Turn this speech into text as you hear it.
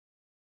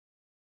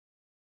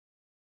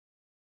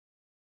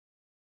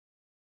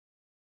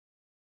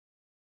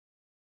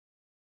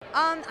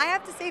I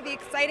have to say the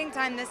exciting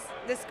time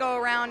this go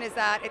around is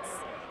that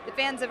the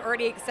fans have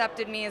already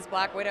accepted me as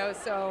Black Widow,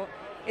 so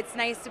it's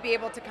nice to be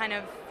able to kind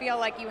of feel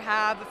like you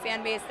have a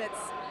fan base that's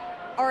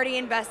already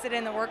invested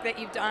in the work that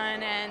you've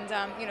done, and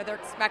they're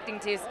expecting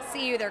to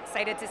see you, they're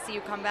excited to see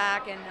you come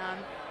back, and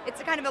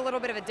it's a kind of a little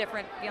bit of a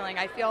different feeling.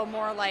 I feel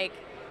more like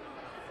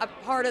a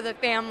part of the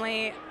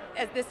family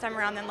at this time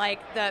around than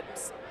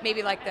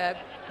maybe like the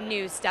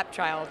new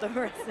stepchild the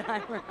first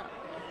time around.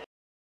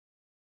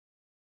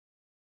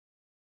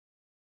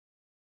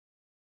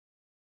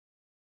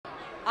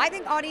 I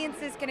think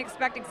audiences can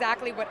expect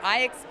exactly what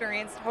I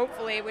experienced,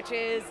 hopefully, which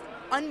is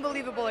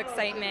unbelievable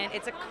excitement.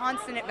 It's a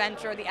constant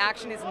adventure. The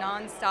action is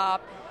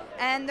nonstop.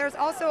 And there's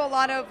also a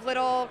lot of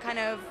little kind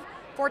of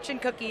fortune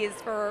cookies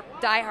for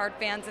diehard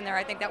fans in there.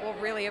 I think that will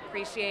really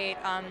appreciate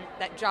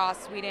that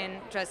Joss Whedon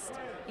just,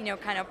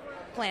 kind of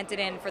planted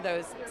in for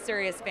those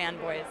serious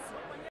fanboys.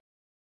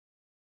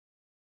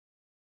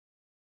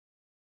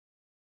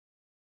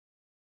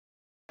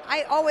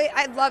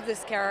 I love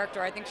this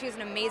character. I think she has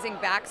an amazing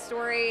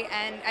backstory,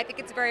 and I think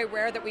it's very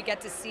rare that we get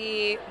to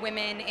see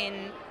women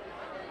in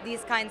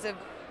these kinds of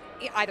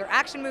either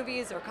action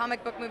movies or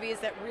comic book movies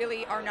that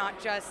really are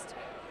not just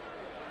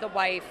the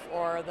wife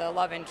or the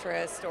love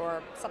interest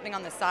or something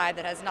on the side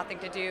that has nothing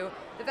to do.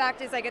 The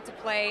fact is I get to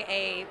play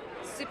a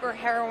super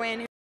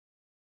heroine